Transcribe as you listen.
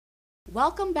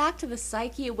Welcome back to the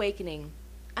Psyche Awakening.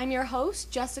 I'm your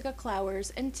host, Jessica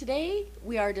Clowers, and today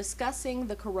we are discussing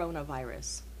the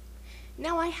coronavirus.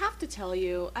 Now, I have to tell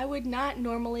you, I would not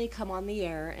normally come on the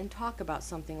air and talk about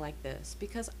something like this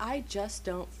because I just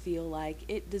don't feel like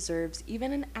it deserves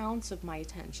even an ounce of my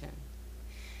attention.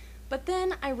 But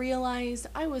then I realized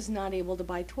I was not able to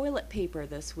buy toilet paper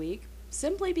this week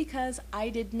simply because I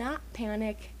did not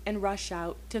panic and rush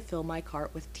out to fill my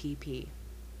cart with TP.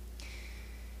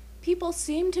 People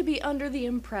seem to be under the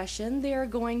impression they are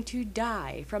going to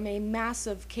die from a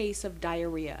massive case of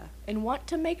diarrhea and want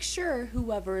to make sure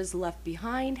whoever is left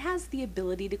behind has the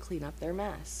ability to clean up their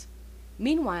mess.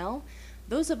 Meanwhile,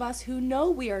 those of us who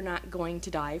know we are not going to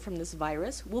die from this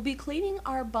virus will be cleaning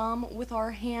our bum with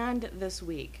our hand this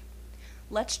week.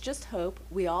 Let's just hope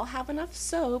we all have enough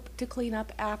soap to clean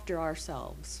up after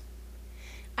ourselves.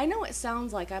 I know it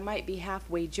sounds like I might be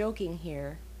halfway joking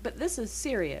here, but this is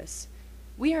serious.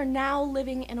 We are now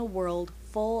living in a world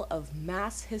full of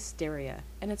mass hysteria,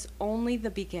 and it's only the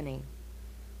beginning.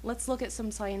 Let's look at some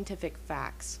scientific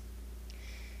facts.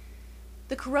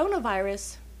 The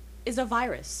coronavirus is a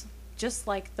virus, just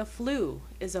like the flu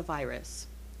is a virus.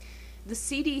 The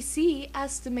CDC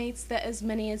estimates that as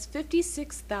many as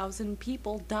 56,000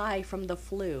 people die from the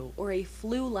flu or a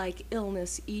flu-like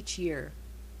illness each year.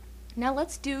 Now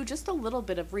let's do just a little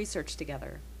bit of research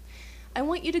together. I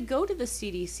want you to go to the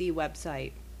CDC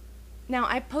website. Now,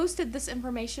 I posted this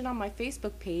information on my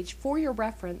Facebook page for your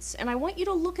reference, and I want you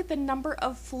to look at the number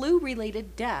of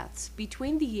flu-related deaths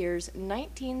between the years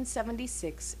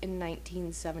 1976 and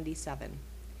 1977.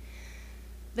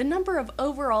 The number of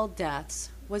overall deaths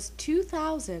was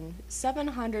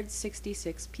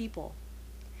 2,766 people.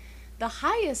 The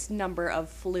highest number of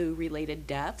flu-related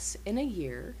deaths in a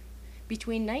year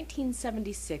between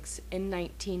 1976 and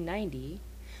 1990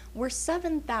 were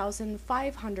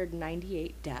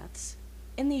 7,598 deaths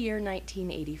in the year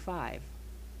 1985.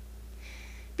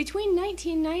 Between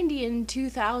 1990 and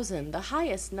 2000, the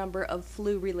highest number of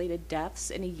flu-related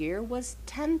deaths in a year was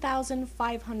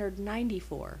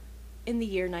 10,594 in the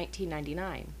year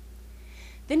 1999.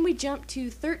 Then we jumped to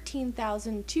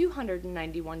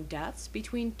 13,291 deaths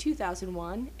between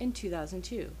 2001 and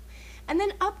 2002, and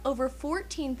then up over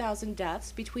 14,000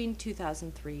 deaths between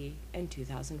 2003 and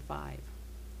 2005.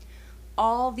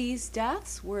 All these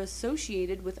deaths were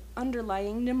associated with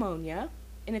underlying pneumonia,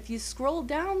 and if you scroll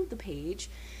down the page,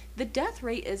 the death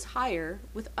rate is higher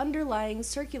with underlying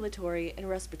circulatory and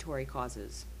respiratory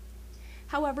causes.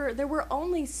 However, there were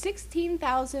only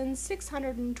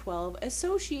 16,612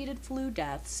 associated flu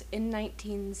deaths in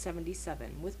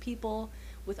 1977 with people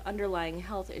with underlying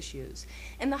health issues,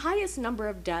 and the highest number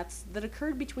of deaths that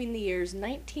occurred between the years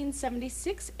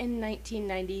 1976 and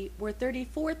 1990 were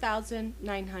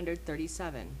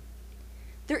 34,937.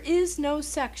 There is no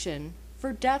section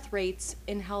for death rates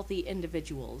in healthy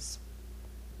individuals.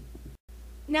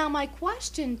 Now, my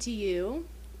question to you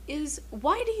is,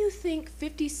 why do you think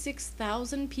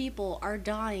 56,000 people are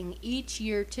dying each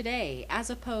year today as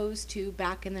opposed to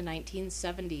back in the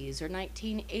 1970s or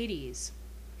 1980s?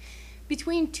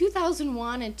 Between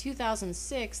 2001 and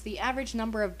 2006, the average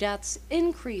number of deaths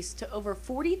increased to over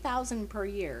 40,000 per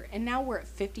year, and now we're at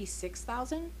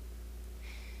 56,000?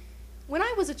 When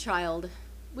I was a child,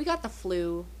 we got the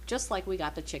flu just like we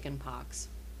got the chicken pox.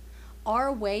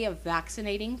 Our way of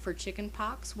vaccinating for chicken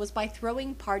pox was by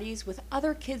throwing parties with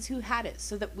other kids who had it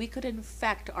so that we could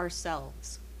infect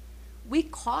ourselves. We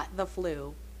caught the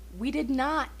flu. We did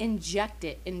not inject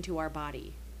it into our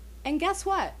body. And guess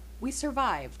what? We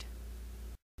survived.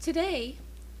 Today,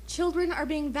 children are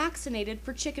being vaccinated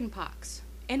for chickenpox,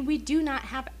 and we do not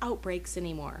have outbreaks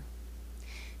anymore.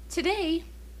 Today,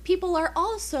 people are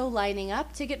also lining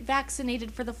up to get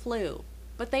vaccinated for the flu,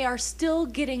 but they are still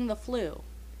getting the flu.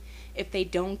 If they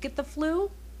don't get the flu,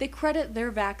 they credit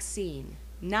their vaccine,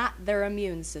 not their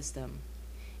immune system.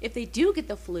 If they do get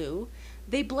the flu,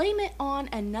 they blame it on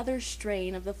another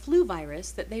strain of the flu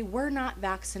virus that they were not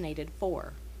vaccinated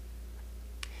for.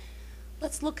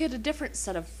 Let's look at a different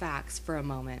set of facts for a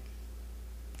moment.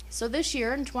 So this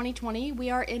year, in 2020, we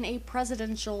are in a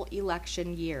presidential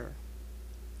election year.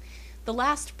 The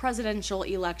last presidential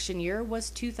election year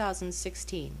was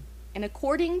 2016, and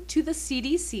according to the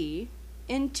CDC,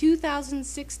 in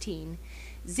 2016,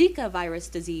 Zika virus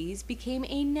disease became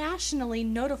a nationally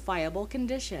notifiable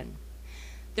condition.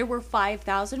 There were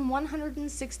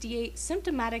 5,168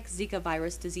 symptomatic Zika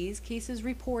virus disease cases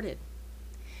reported.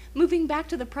 Moving back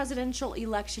to the presidential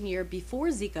election year before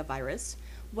Zika virus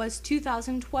was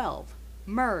 2012,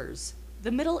 MERS,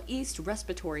 the Middle East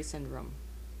Respiratory Syndrome.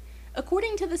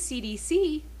 According to the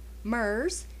CDC,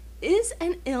 MERS is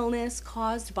an illness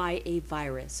caused by a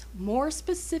virus, more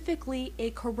specifically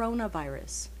a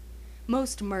coronavirus.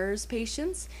 Most MERS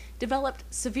patients developed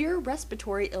severe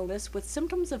respiratory illness with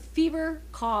symptoms of fever,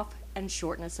 cough, and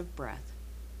shortness of breath.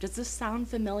 Does this sound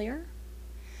familiar?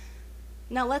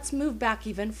 Now let's move back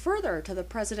even further to the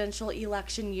presidential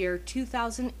election year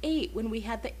 2008 when we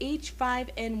had the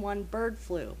H5N1 bird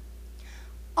flu.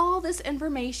 All this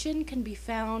information can be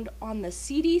found on the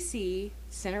CDC,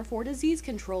 Center for Disease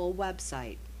Control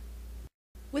website.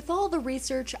 With all the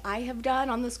research I have done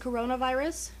on this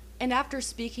coronavirus, and after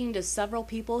speaking to several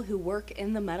people who work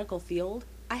in the medical field,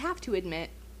 I have to admit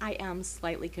I am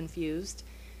slightly confused.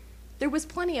 There was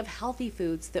plenty of healthy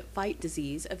foods that fight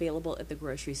disease available at the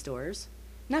grocery stores.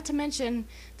 Not to mention,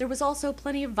 there was also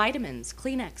plenty of vitamins,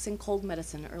 Kleenex, and cold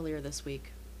medicine earlier this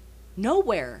week.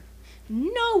 Nowhere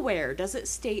does it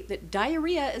state that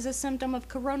diarrhea is a symptom of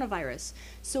coronavirus.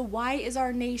 So why is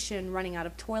our nation running out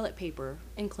of toilet paper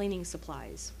and cleaning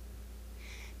supplies?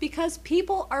 Because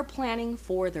people are planning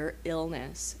for their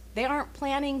illness. They aren't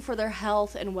planning for their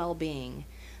health and well-being.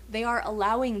 They are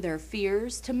allowing their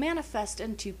fears to manifest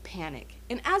into panic.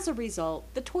 And as a result,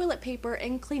 the toilet paper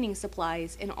and cleaning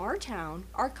supplies in our town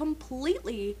are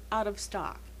completely out of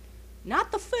stock.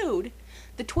 Not the food,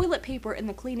 the toilet paper and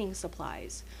the cleaning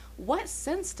supplies. What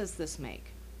sense does this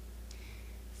make?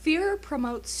 Fear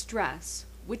promotes stress,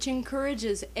 which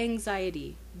encourages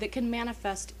anxiety that can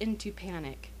manifest into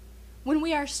panic. When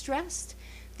we are stressed,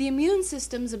 the immune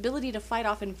system's ability to fight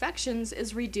off infections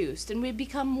is reduced and we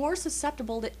become more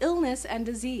susceptible to illness and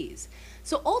disease.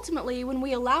 So ultimately, when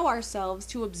we allow ourselves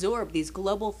to absorb these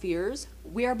global fears,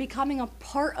 we are becoming a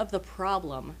part of the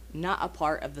problem, not a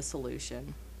part of the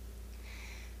solution.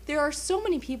 There are so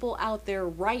many people out there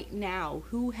right now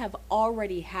who have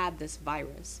already had this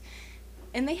virus,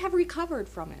 and they have recovered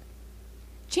from it.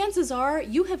 Chances are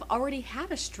you have already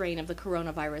had a strain of the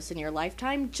coronavirus in your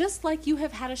lifetime, just like you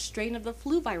have had a strain of the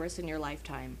flu virus in your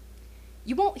lifetime.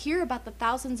 You won't hear about the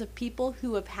thousands of people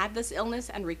who have had this illness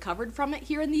and recovered from it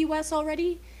here in the US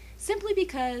already, simply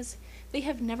because they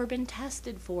have never been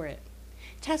tested for it.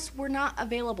 Tests were not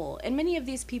available, and many of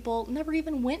these people never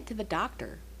even went to the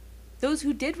doctor. Those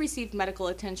who did receive medical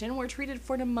attention were treated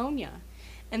for pneumonia,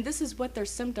 and this is what their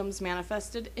symptoms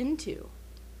manifested into.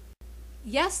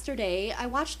 Yesterday, I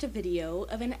watched a video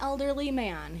of an elderly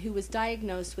man who was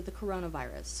diagnosed with the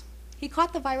coronavirus. He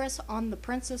caught the virus on the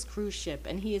Princess cruise ship,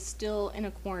 and he is still in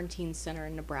a quarantine center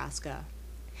in Nebraska.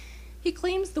 He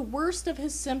claims the worst of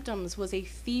his symptoms was a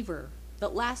fever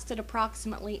that lasted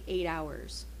approximately 8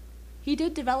 hours. He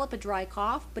did develop a dry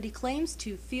cough, but he claims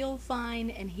to feel fine,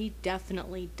 and he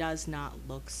definitely does not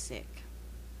look sick.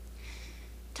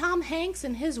 Tom Hanks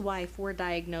and his wife were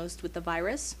diagnosed with the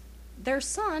virus. Their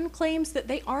son claims that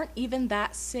they aren't even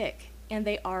that sick, and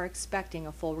they are expecting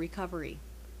a full recovery.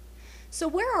 So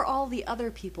where are all the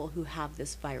other people who have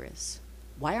this virus?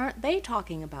 Why aren't they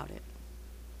talking about it?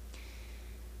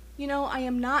 You know, I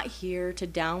am not here to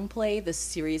downplay the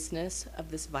seriousness of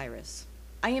this virus.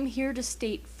 I am here to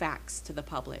state facts to the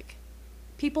public.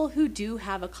 People who do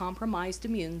have a compromised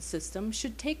immune system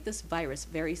should take this virus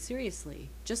very seriously,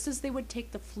 just as they would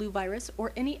take the flu virus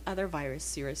or any other virus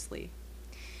seriously.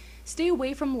 Stay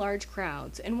away from large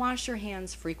crowds and wash your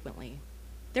hands frequently.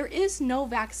 There is no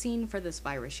vaccine for this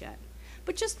virus yet,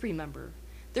 but just remember,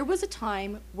 there was a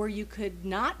time where you could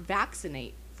not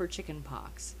vaccinate for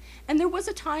chickenpox, and there was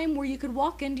a time where you could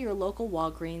walk into your local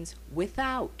Walgreens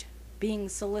without being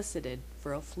solicited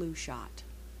for a flu shot.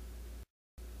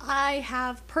 I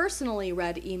have personally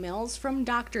read emails from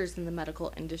doctors in the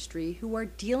medical industry who are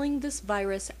dealing this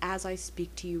virus as I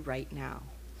speak to you right now.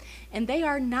 And they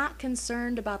are not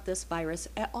concerned about this virus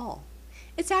at all.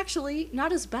 It's actually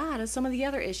not as bad as some of the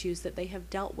other issues that they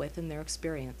have dealt with in their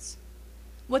experience.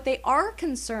 What they are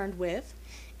concerned with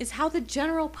is how the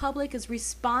general public is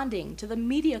responding to the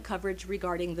media coverage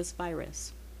regarding this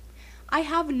virus. I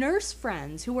have nurse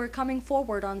friends who are coming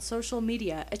forward on social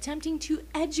media attempting to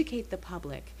educate the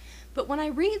public, but when I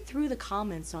read through the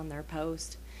comments on their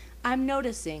post, I'm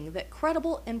noticing that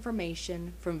credible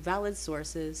information from valid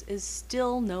sources is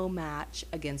still no match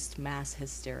against mass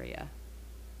hysteria.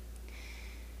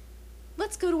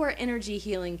 Let's go to our energy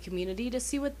healing community to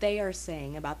see what they are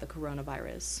saying about the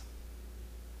coronavirus.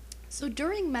 So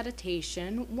during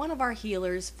meditation, one of our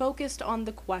healers focused on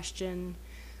the question,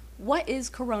 what is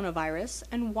coronavirus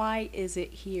and why is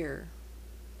it here?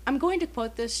 I'm going to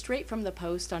quote this straight from the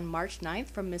post on March 9th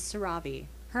from Ms. Saravi.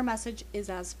 Her message is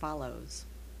as follows.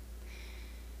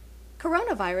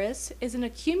 Coronavirus is an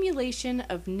accumulation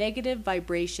of negative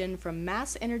vibration from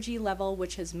mass energy level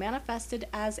which has manifested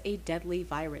as a deadly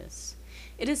virus.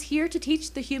 It is here to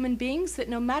teach the human beings that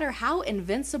no matter how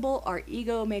invincible our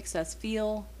ego makes us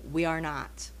feel, we are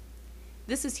not.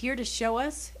 This is here to show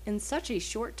us, in such a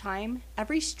short time,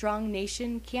 every strong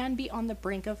nation can be on the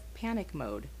brink of panic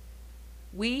mode.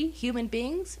 We, human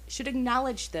beings, should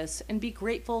acknowledge this and be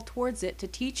grateful towards it to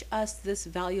teach us this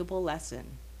valuable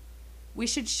lesson. We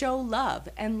should show love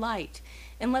and light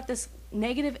and let this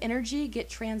negative energy get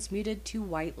transmuted to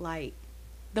white light.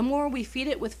 The more we feed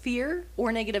it with fear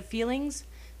or negative feelings,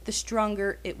 the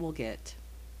stronger it will get.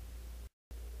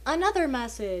 Another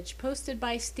message posted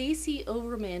by Stacy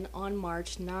Overman on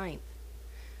March 9th.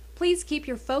 Please keep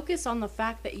your focus on the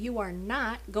fact that you are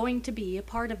not going to be a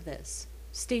part of this.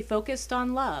 Stay focused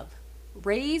on love.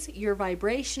 Raise your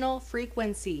vibrational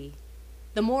frequency.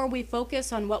 The more we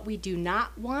focus on what we do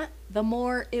not want, the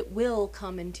more it will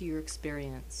come into your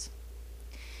experience.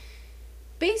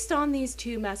 Based on these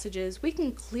two messages, we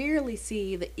can clearly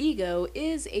see the ego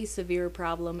is a severe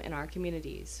problem in our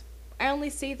communities. I only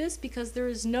say this because there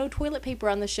is no toilet paper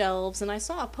on the shelves, and I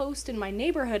saw a post in my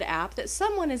neighborhood app that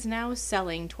someone is now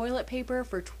selling toilet paper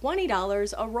for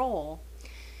 $20 a roll.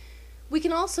 We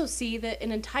can also see that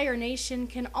an entire nation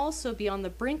can also be on the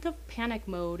brink of panic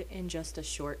mode in just a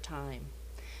short time.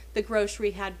 The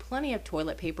grocery had plenty of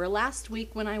toilet paper last week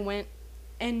when I went,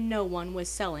 and no one was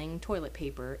selling toilet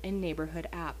paper in neighborhood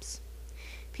apps.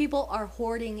 People are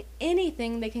hoarding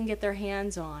anything they can get their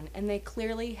hands on, and they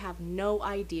clearly have no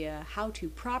idea how to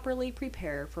properly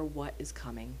prepare for what is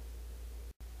coming.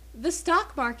 The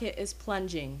stock market is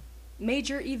plunging.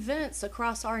 Major events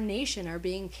across our nation are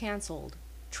being canceled.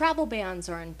 Travel bans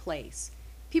are in place.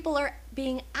 People are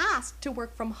being asked to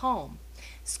work from home.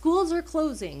 Schools are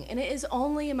closing, and it is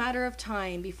only a matter of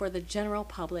time before the general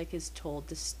public is told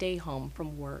to stay home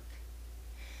from work.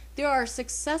 There are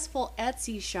successful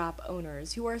Etsy shop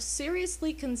owners who are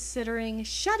seriously considering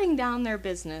shutting down their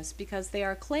business because they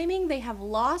are claiming they have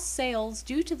lost sales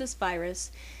due to this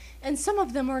virus, and some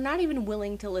of them are not even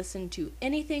willing to listen to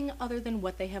anything other than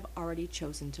what they have already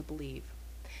chosen to believe.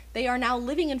 They are now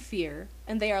living in fear,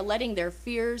 and they are letting their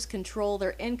fears control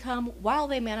their income while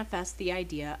they manifest the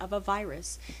idea of a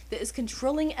virus that is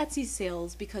controlling Etsy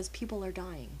sales because people are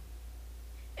dying.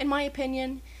 In my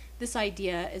opinion, this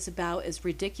idea is about as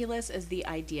ridiculous as the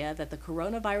idea that the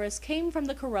coronavirus came from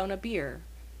the Corona beer,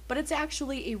 but it's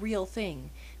actually a real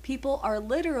thing. People are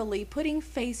literally putting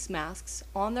face masks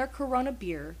on their Corona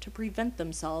beer to prevent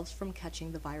themselves from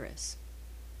catching the virus.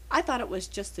 I thought it was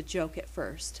just a joke at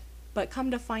first, but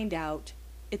come to find out,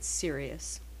 it's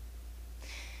serious.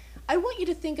 I want you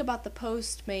to think about the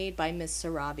post made by Ms.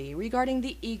 Sarabi regarding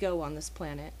the ego on this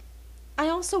planet. I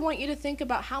also want you to think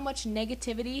about how much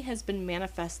negativity has been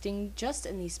manifesting just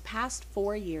in these past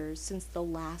 4 years since the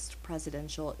last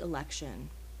presidential election.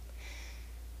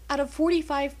 Out of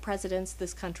 45 presidents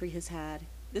this country has had,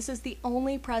 this is the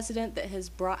only president that has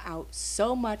brought out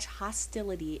so much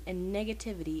hostility and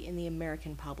negativity in the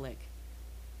American public.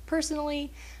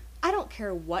 Personally, I don't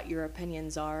care what your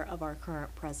opinions are of our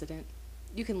current president.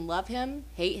 You can love him,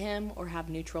 hate him, or have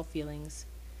neutral feelings.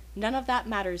 None of that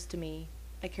matters to me.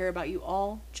 I care about you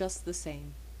all just the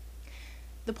same.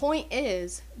 The point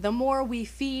is, the more we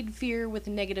feed fear with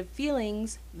negative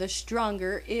feelings, the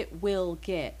stronger it will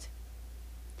get.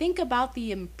 Think about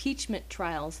the impeachment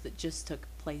trials that just took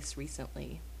place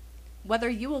recently. Whether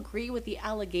you agree with the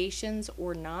allegations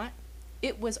or not,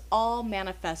 it was all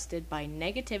manifested by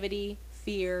negativity,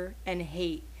 fear, and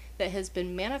hate that has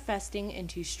been manifesting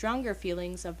into stronger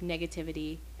feelings of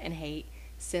negativity and hate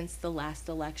since the last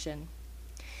election.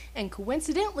 And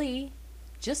coincidentally,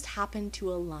 just happened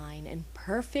to align in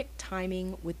perfect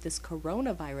timing with this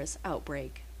coronavirus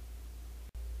outbreak.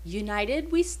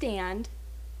 United we stand,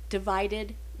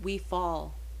 divided we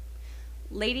fall.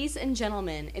 Ladies and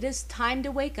gentlemen, it is time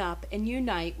to wake up and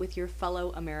unite with your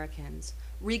fellow Americans,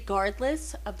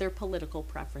 regardless of their political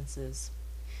preferences.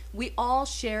 We all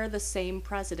share the same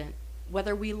president,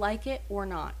 whether we like it or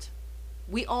not.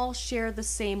 We all share the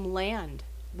same land,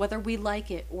 whether we like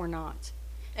it or not.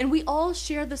 And we all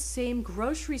share the same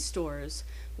grocery stores,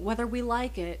 whether we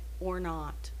like it or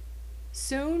not.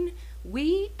 Soon,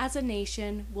 we as a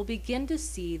nation will begin to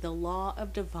see the law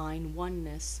of divine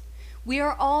oneness. We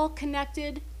are all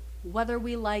connected, whether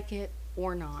we like it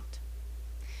or not.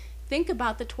 Think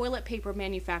about the toilet paper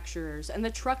manufacturers and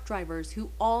the truck drivers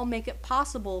who all make it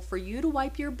possible for you to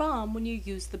wipe your bum when you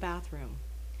use the bathroom.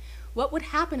 What would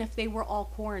happen if they were all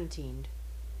quarantined?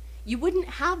 You wouldn't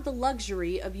have the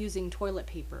luxury of using toilet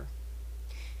paper.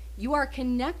 You are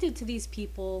connected to these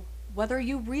people whether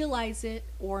you realize it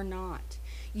or not.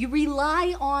 You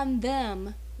rely on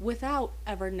them without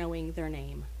ever knowing their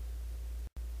name.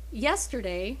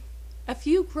 Yesterday, A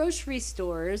few grocery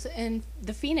stores in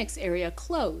the Phoenix area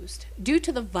closed due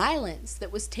to the violence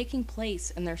that was taking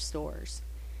place in their stores.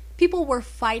 People were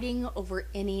fighting over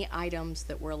any items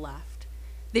that were left.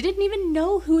 They didn't even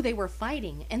know who they were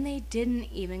fighting, and they didn't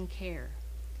even care.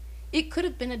 It could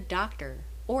have been a doctor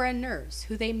or a nurse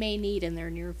who they may need in their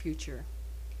near future.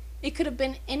 It could have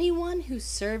been anyone who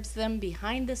serves them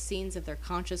behind the scenes of their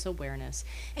conscious awareness,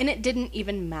 and it didn't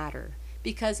even matter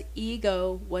because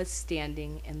ego was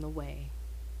standing in the way.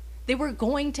 They were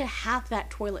going to have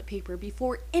that toilet paper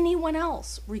before anyone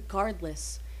else,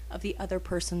 regardless of the other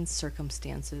person's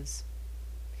circumstances.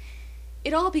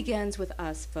 It all begins with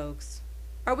us, folks.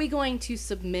 Are we going to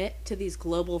submit to these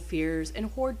global fears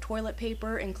and hoard toilet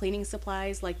paper and cleaning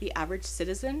supplies like the average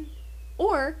citizen?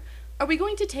 Or are we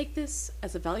going to take this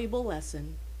as a valuable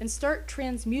lesson and start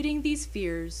transmuting these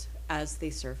fears as they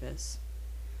surface?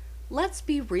 Let's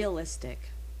be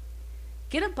realistic.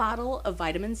 Get a bottle of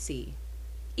vitamin C.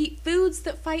 Eat foods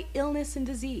that fight illness and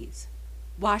disease.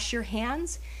 Wash your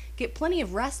hands, get plenty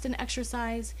of rest and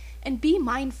exercise, and be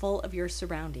mindful of your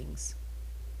surroundings.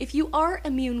 If you are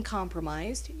immune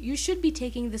compromised, you should be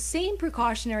taking the same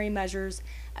precautionary measures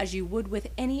as you would with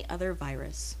any other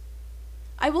virus.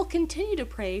 I will continue to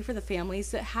pray for the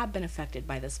families that have been affected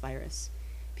by this virus.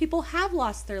 People have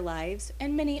lost their lives,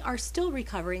 and many are still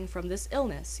recovering from this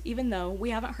illness, even though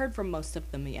we haven't heard from most of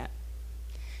them yet.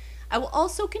 I will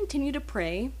also continue to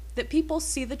pray that people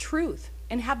see the truth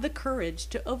and have the courage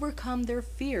to overcome their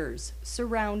fears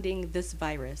surrounding this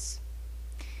virus.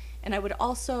 And I would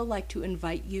also like to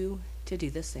invite you to do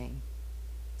the same.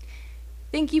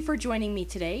 Thank you for joining me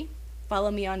today.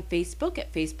 Follow me on Facebook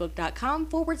at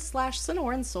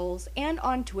facebook.com/Sonoran Souls and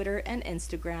on Twitter and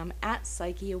Instagram at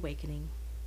Psyche Awakening.